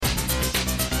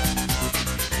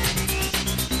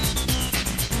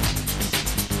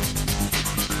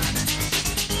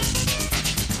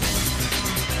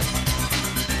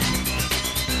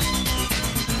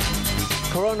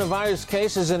Coronavirus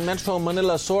cases in Metro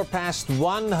Manila soar past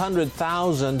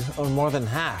 100,000, or more than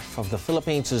half of the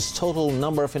Philippines' total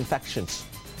number of infections.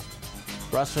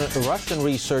 Russian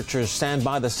researchers stand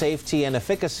by the safety and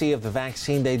efficacy of the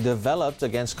vaccine they developed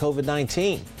against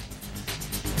COVID-19.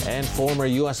 And former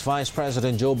U.S. Vice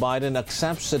President Joe Biden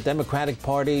accepts the Democratic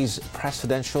Party's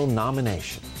presidential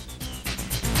nomination.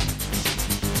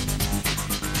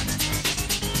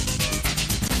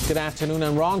 Good afternoon,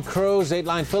 and Ron Crow's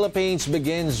 8-Line Philippines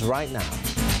begins right now.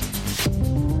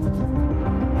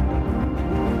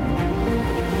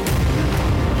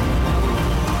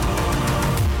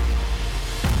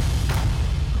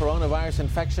 Coronavirus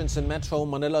infections in Metro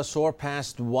Manila soar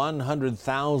past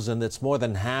 100,000. That's more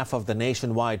than half of the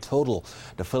nationwide total.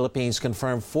 The Philippines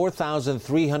confirmed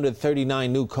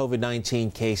 4,339 new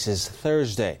COVID-19 cases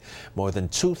Thursday. More than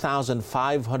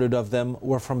 2,500 of them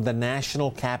were from the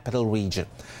National Capital Region.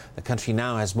 The country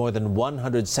now has more than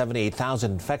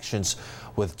 178,000 infections,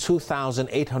 with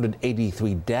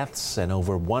 2,883 deaths and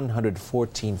over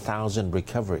 114,000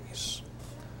 recoveries.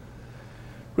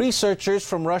 Researchers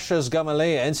from Russia's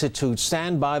Gamaleya Institute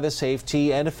stand by the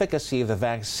safety and efficacy of the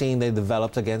vaccine they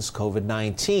developed against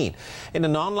COVID-19. In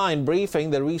an online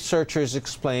briefing, the researchers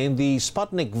explained the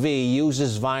Sputnik V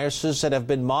uses viruses that have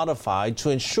been modified to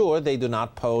ensure they do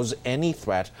not pose any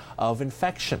threat of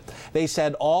infection. They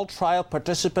said all trial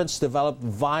participants developed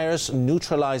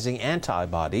virus-neutralizing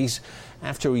antibodies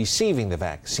after receiving the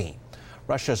vaccine.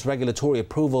 Russia's regulatory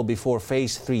approval before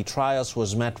Phase 3 trials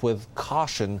was met with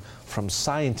caution from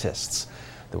scientists.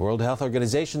 The World Health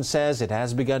Organization says it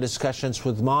has begun discussions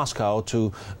with Moscow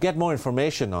to get more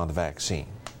information on the vaccine.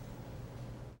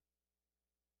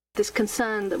 This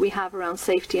concern that we have around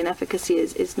safety and efficacy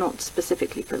is not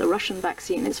specifically for the Russian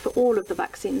vaccine, it's for all of the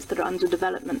vaccines that are under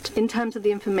development. In terms of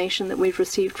the information that we've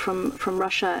received from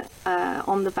Russia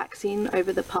on the vaccine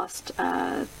over the past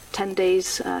 10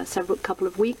 days, couple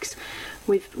of weeks,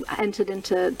 we've entered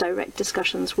into direct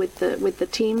discussions with the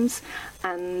teams,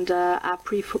 and our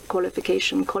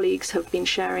pre-qualification colleagues have been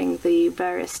sharing the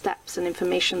various steps and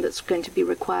information that's going to be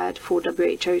required for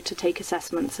WHO to take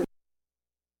assessments.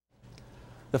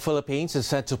 The Philippines is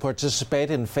set to participate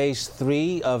in Phase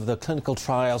 3 of the clinical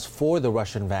trials for the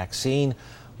Russian vaccine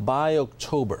by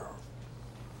October.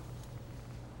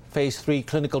 Phase 3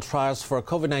 clinical trials for a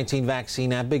COVID-19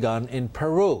 vaccine have begun in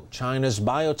Peru. China's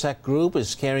biotech group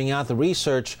is carrying out the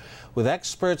research with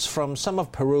experts from some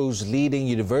of Peru's leading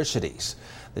universities.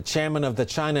 The chairman of the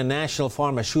China National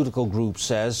Pharmaceutical Group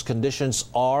says conditions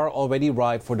are already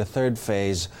ripe for the third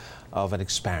phase of an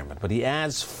experiment. But he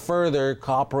adds further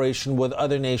cooperation with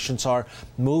other nations are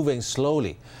moving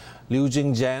slowly. Liu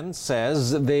Jingzhen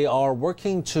says they are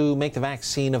working to make the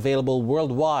vaccine available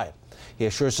worldwide. He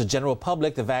assures the general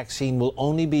public the vaccine will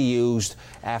only be used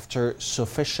after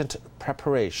sufficient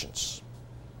preparations.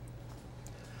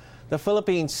 The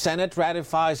Philippine Senate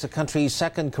ratifies the country's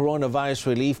second coronavirus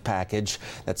relief package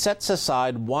that sets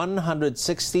aside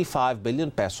 165 billion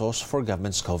pesos for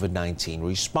government's COVID-19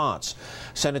 response.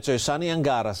 Senator Sonny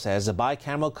Angara says the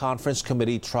bicameral conference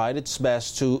committee tried its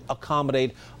best to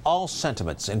accommodate all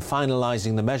sentiments in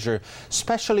finalizing the measure,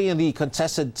 especially in the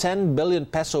contested 10 billion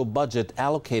peso budget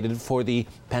allocated for the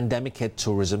pandemic-hit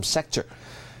tourism sector.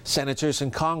 Senators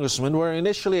and congressmen were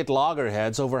initially at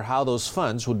loggerheads over how those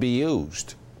funds would be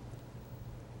used.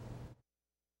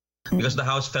 Because the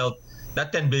House felt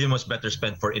that 10 billion was better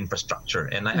spent for infrastructure.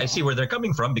 And I see where they're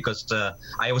coming from, because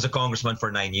I was a congressman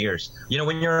for 9 years. You know,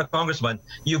 when you're a congressman,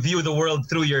 you view the world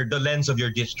through the lens of your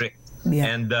district. Yeah.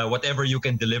 And whatever you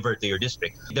can deliver to your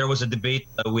district. There was a debate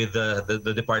with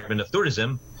the Department of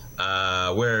Tourism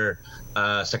where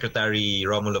Secretary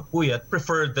Romulo Puyat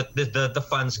preferred that the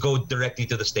funds go directly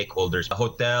to the stakeholders.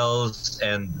 Hotels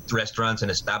and restaurants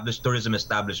and tourism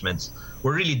establishments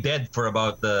were really dead for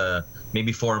about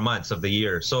maybe 4 months of the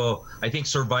year. So I think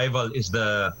survival is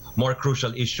the more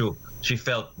crucial issue, she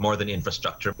felt, more than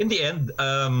infrastructure. In the end,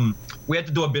 we had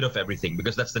to do a bit of everything,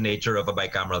 because that's the nature of a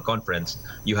bicameral conference.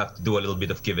 You have to do a little bit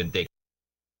of give and take.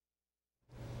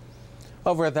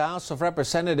 Over at the House of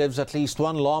Representatives, at least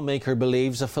one lawmaker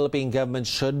believes the Philippine government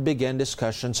should begin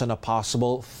discussions on a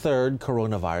possible third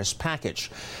coronavirus package.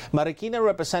 Marikina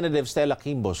Representative Stella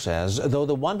Quimbo says though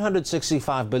the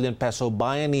 165 billion peso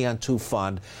Bayanihan 2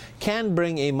 fund can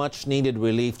bring a much-needed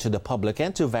relief to the public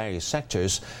and to various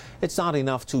sectors, it's not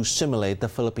enough to stimulate the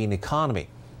Philippine economy.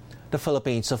 The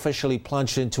Philippines officially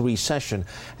plunged into recession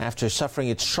after suffering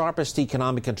its sharpest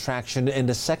economic contraction in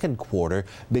the second quarter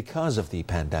because of the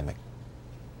pandemic.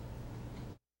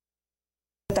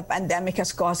 The pandemic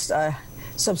has caused a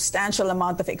substantial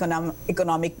amount of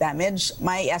economic damage.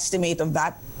 My estimate of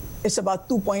that is about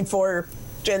 2.4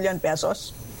 trillion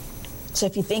pesos. So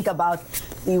if you think about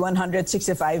the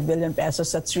 165 billion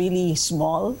pesos, that's really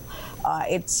small.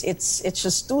 It's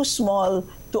just too small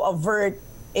to avert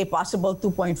a possible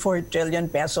 2.4 trillion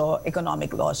peso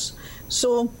economic loss.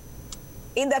 So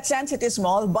in that sense, it is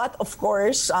small, but of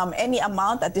course, any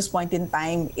amount at this point in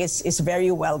time is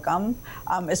very welcome,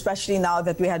 especially now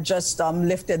that we had just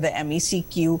lifted the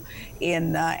MECQ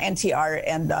in NCR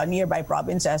and nearby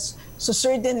provinces. So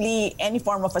certainly, any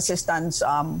form of assistance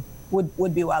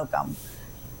would be welcome.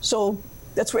 So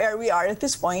that's where we are at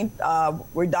this point.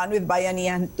 We're done with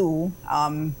Bayanihan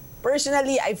 2.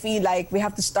 Personally, I feel like we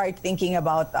have to start thinking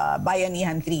about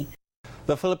Bayanihan 3.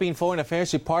 The Philippine Foreign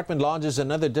Affairs Department launches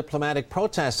another diplomatic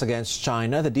protest against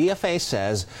China. The DFA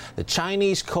says the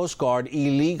Chinese Coast Guard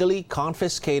illegally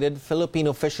confiscated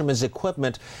Filipino fishermen's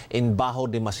equipment in Bajo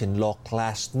de Masinloc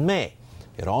last May.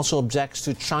 It also objects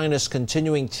to China's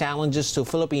continuing challenges to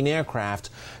Philippine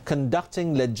aircraft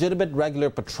conducting legitimate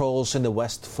regular patrols in the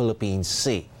West Philippine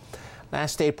Sea.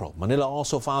 Last April, Manila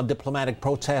also filed diplomatic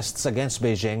protests against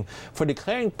Beijing for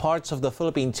declaring parts of the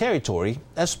Philippine territory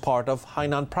as part of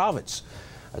Hainan province.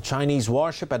 A Chinese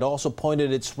warship had also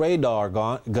pointed its radar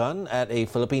gun at a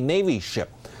Philippine Navy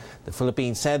ship. The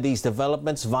Philippines said these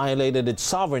developments violated its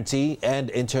sovereignty and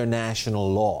international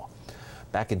law.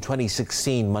 Back in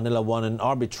 2016, Manila won an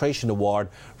arbitration award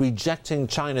rejecting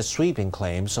China's sweeping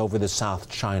claims over the South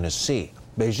China Sea.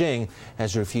 Beijing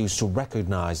has refused to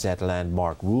recognize that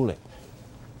landmark ruling.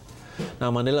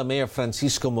 Now, Manila Mayor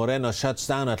Francisco Moreno shuts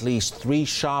down at least 3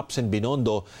 shops in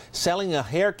Binondo selling a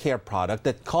hair care product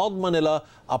that called Manila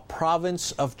a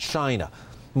province of China.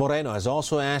 Moreno has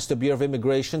also asked the Bureau of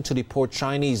Immigration to deport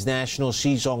Chinese national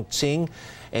Xi Zhongqing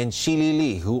and Xi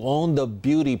Lili, who own the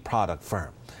beauty product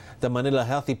firm. The Manila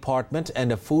Health Department and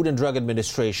the Food and Drug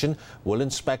Administration will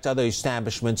inspect other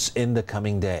establishments in the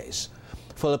coming days.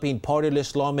 Philippine party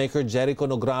list lawmaker Jericho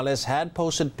Nograles had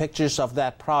posted pictures of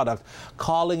that product,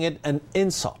 calling it an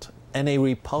insult and a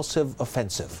repulsive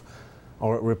offense.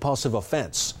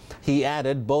 He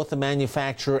added both the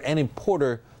manufacturer and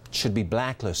importer should be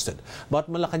blacklisted. But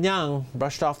Malacanang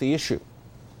brushed off the issue.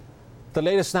 The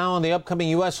latest now on the upcoming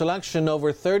U.S. election.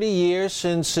 Over 30 years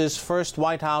since his first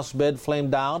White House bid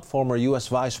flamed out, former U.S.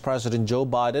 Vice President Joe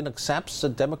Biden accepts the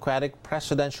Democratic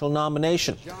presidential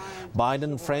nomination.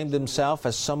 Biden framed himself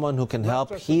as someone who can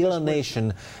help heal a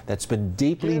nation that's been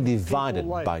deeply divided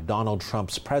by Donald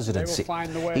Trump's presidency.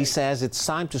 He says it's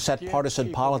time to set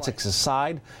partisan politics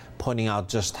aside, pointing out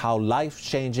just how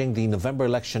life-changing the November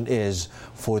election is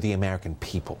for the American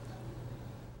people.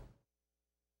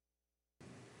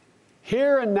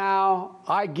 Here and now,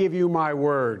 I give you my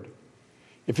word.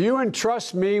 If you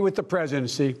entrust me with the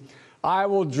presidency, I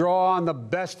will draw on the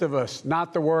best of us,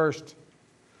 not the worst.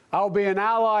 I will be an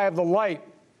ally of the light,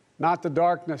 not the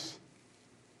darkness.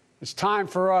 It's time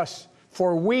for us,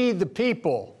 for we the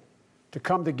people, to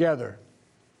come together.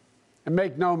 And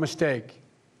make no mistake,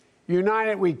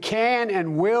 united we can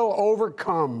and will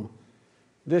overcome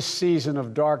this season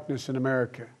of darkness in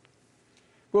America.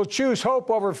 We'll choose hope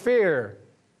over fear,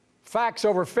 facts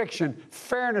over fiction,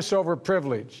 fairness over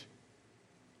privilege.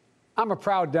 I'm a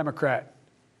proud Democrat,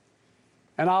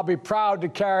 and I'll be proud to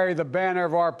carry the banner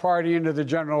of our party into the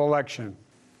general election.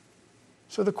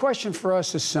 So the question for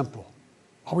us is simple.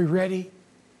 Are we ready?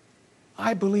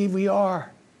 I believe we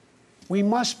are. We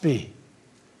must be.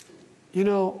 You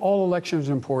know, all elections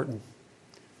are important,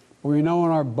 but we know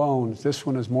in our bones this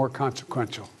one is more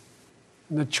consequential,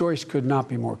 and the choice could not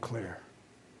be more clear.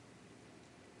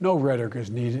 No rhetoric is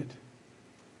needed.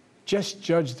 Just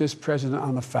judge this president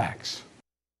on the facts.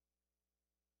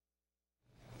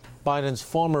 Biden's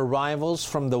former rivals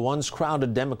from the once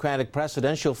crowded Democratic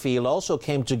presidential field also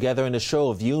came together in a show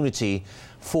of unity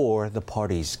for the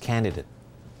party's candidate.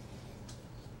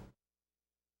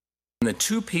 The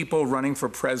 2 people running for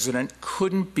president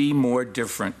couldn't be more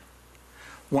different.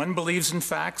 One believes in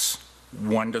facts,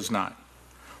 one does not.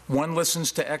 One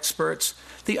listens to experts,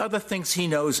 the other thinks he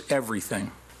knows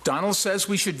everything. Donald says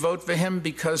we should vote for him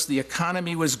because the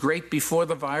economy was great before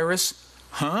the virus.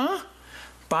 Huh?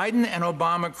 Biden and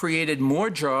Obama created more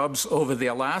jobs over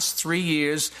their last 3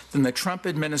 years than the Trump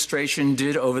administration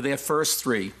did over their first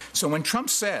 3. So when Trump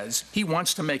says he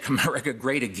wants to make America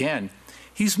great again,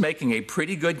 he's making a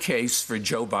pretty good case for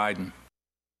Joe Biden.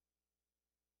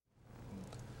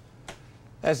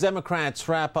 As Democrats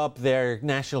wrap up their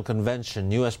national convention,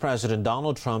 U.S. President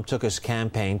Donald Trump took his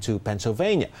campaign to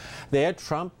Pennsylvania. There,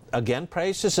 Trump again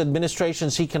praised his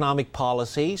administration's economic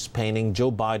policies, painting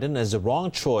Joe Biden as the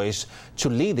wrong choice to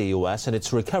lead the U.S. in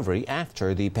its recovery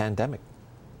after the pandemic.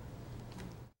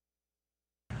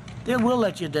 They will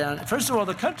let you down. First of all,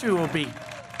 the country will be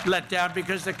let down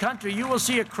because the country, you will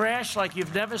see a crash like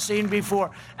you've never seen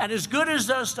before. And as good as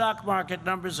those stock market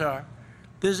numbers are,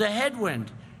 there's a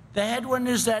headwind. The headwind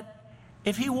is that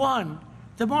if he won,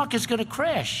 the market's going to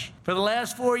crash. For the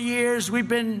last 4 years, we've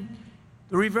been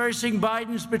reversing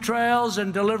Biden's betrayals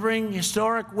and delivering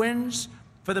historic wins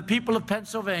for the people of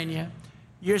Pennsylvania.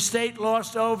 Your state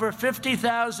lost over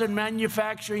 50,000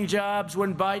 manufacturing jobs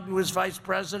when Biden was vice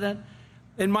president.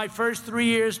 In my first 3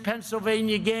 years,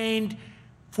 Pennsylvania gained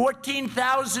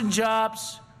 14,000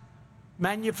 jobs,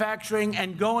 manufacturing,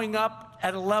 and going up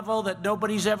at a level that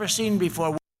nobody's ever seen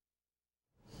before.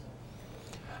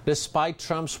 Despite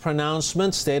Trump's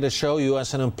pronouncements, data show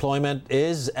U.S. unemployment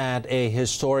is at a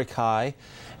historic high,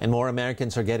 and more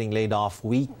Americans are getting laid off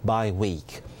week by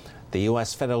week. The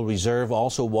U.S. Federal Reserve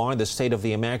also warned the state of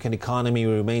the American economy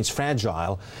remains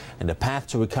fragile, and the path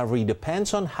to recovery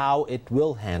depends on how it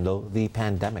will handle the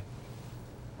pandemic.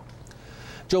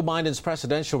 Joe Biden's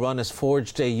presidential run has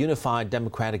forged a unified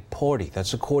Democratic Party.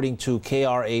 That's according to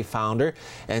KRA founder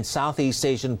and Southeast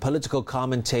Asian political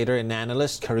commentator and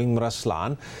analyst Karim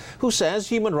Raslan, who says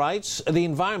human rights, the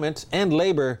environment, and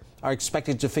labor are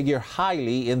expected to figure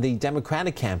highly in the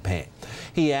Democratic campaign.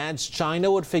 He adds China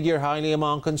would figure highly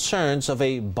among concerns of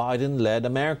a Biden-led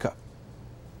America.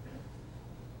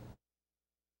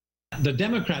 The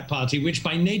Democrat Party, which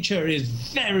by nature is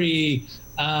very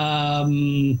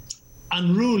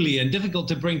unruly and difficult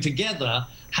to bring together,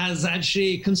 has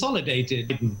actually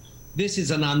consolidated. This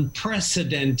is an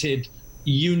unprecedented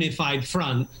unified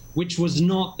front, which was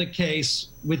not the case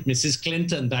with Mrs.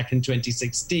 Clinton back in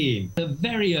 2016. A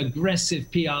very aggressive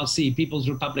PRC, People's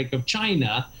Republic of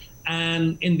China,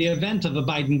 and in the event of a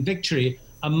Biden victory,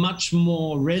 a much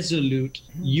more resolute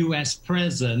U.S.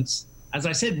 presence, as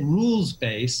I said,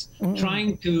 rules-based,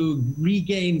 trying to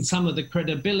regain some of the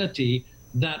credibility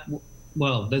that,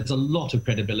 well, there's a lot of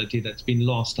credibility that's been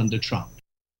lost under Trump.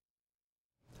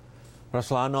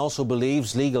 Raslan also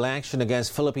believes legal action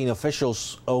against Philippine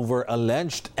officials over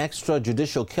alleged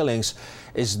extrajudicial killings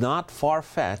is not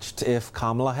far-fetched if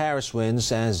Kamala Harris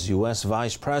wins as U.S.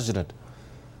 Vice President.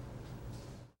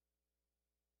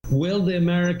 Will the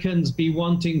Americans be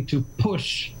wanting to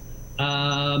push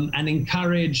and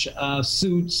encourage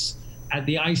suits at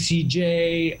the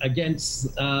ICJ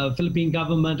against Philippine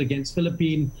government, against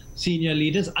Philippine senior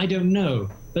leaders? I don't know,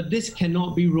 but this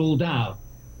cannot be ruled out.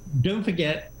 Don't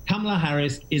forget, Kamala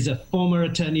Harris is a former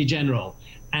attorney general,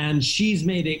 and she's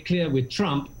made it clear with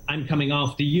Trump, I'm coming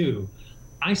after you.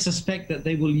 I suspect that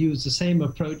they will use the same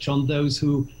approach on those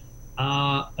who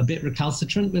are a bit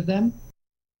recalcitrant with them.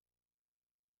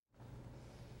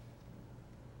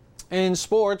 In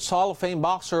sports, Hall of Fame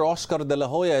boxer Oscar De La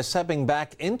Hoya is stepping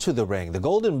back into the ring. The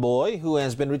Golden Boy, who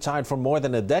has been retired for more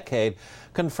than a decade,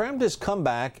 confirmed his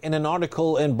comeback in an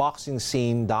article in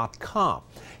BoxingScene.com.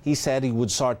 He said he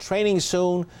would start training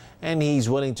soon, and he's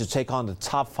willing to take on the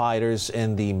top fighters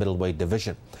in the middleweight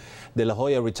division. De La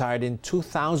Hoya retired in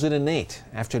 2008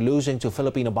 after losing to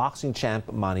Filipino boxing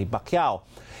champ Manny Pacquiao.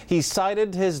 He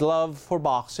cited his love for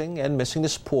boxing and missing the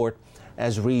sport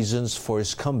as reasons for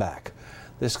his comeback.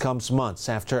 This comes months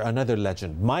after another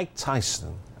legend, Mike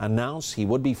Tyson, announced he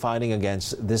would be fighting again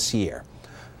this year.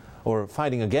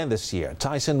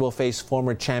 Tyson will face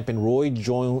former champion Roy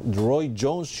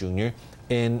Jones Jr.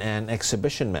 in an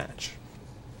exhibition match.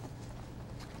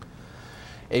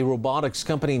 A robotics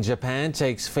company in Japan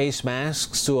takes face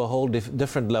masks to a whole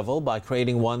different level by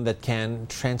creating one that can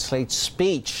translate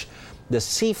speech. The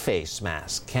C-Face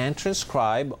mask can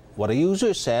transcribe what a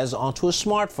user says onto a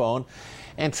smartphone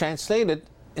and translate it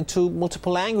into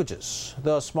multiple languages.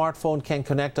 The smartphone can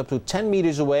connect up to 10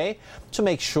 meters away to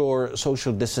make sure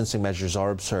social distancing measures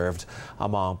are observed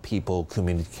among people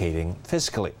communicating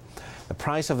physically. The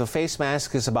price of the face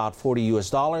mask is about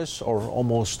 $40 or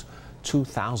almost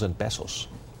 2,000 pesos.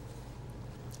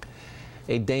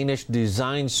 A Danish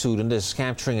design student is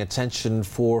capturing attention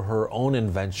for her own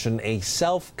invention, a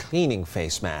self-cleaning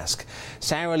face mask.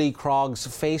 Sarah Lee Krog's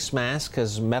face mask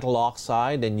has metal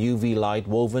oxide and UV light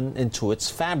woven into its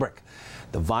fabric.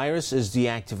 The virus is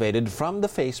deactivated from the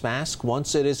face mask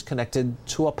once it is connected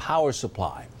to a power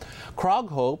supply. Krog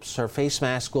hopes her face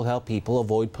mask will help people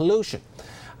avoid pollution.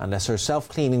 Unless her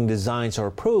self-cleaning designs are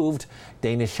approved,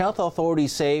 Danish health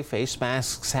authorities say face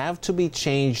masks have to be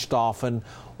changed often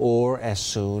or as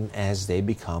soon as they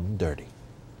become dirty.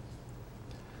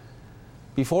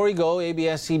 Before we go,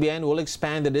 ABS-CBN will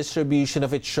expand the distribution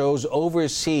of its shows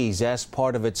overseas as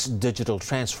part of its digital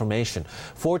transformation.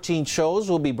 14 shows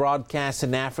will be broadcast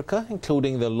in Africa,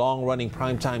 including the long-running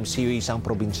primetime series Ang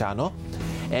Probinsyano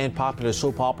and popular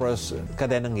soap operas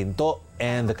Cadenang Ginto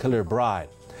and The Killer Bride.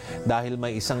 Dahil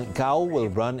May Isang Ikaw will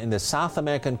run in the South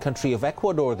American country of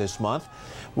Ecuador this month,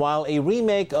 while a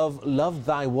remake of Love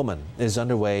Thy Woman is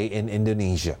underway in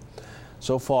Indonesia.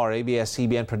 So far,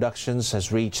 ABS-CBN Productions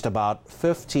has reached about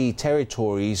 50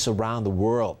 territories around the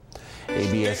world.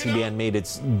 ABS-CBN made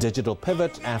its digital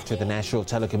pivot after the National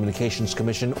Telecommunications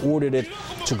Commission ordered it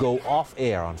to go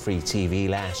off-air on free TV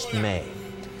last May.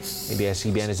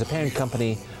 ABS-CBN is a parent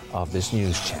company of this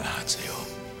news channel.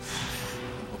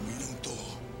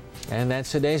 And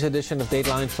that's today's edition of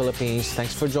Dateline Philippines.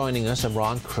 Thanks for joining us. I'm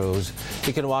Ron Cruz.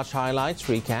 You can watch highlights,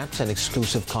 recaps, and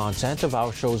exclusive content of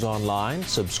our shows online.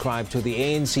 Subscribe to the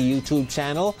ANC YouTube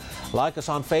channel, like us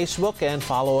on Facebook, and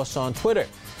follow us on Twitter.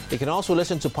 You can also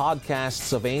listen to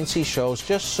podcasts of ANC shows.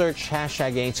 Just search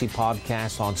hashtag ANC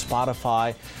Podcast on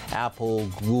Spotify, Apple,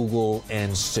 Google,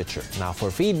 and Stitcher. Now,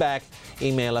 for feedback,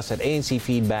 email us at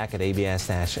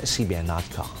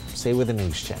ancfeedback@abs-cbn.com. Stay with the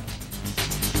News Channel.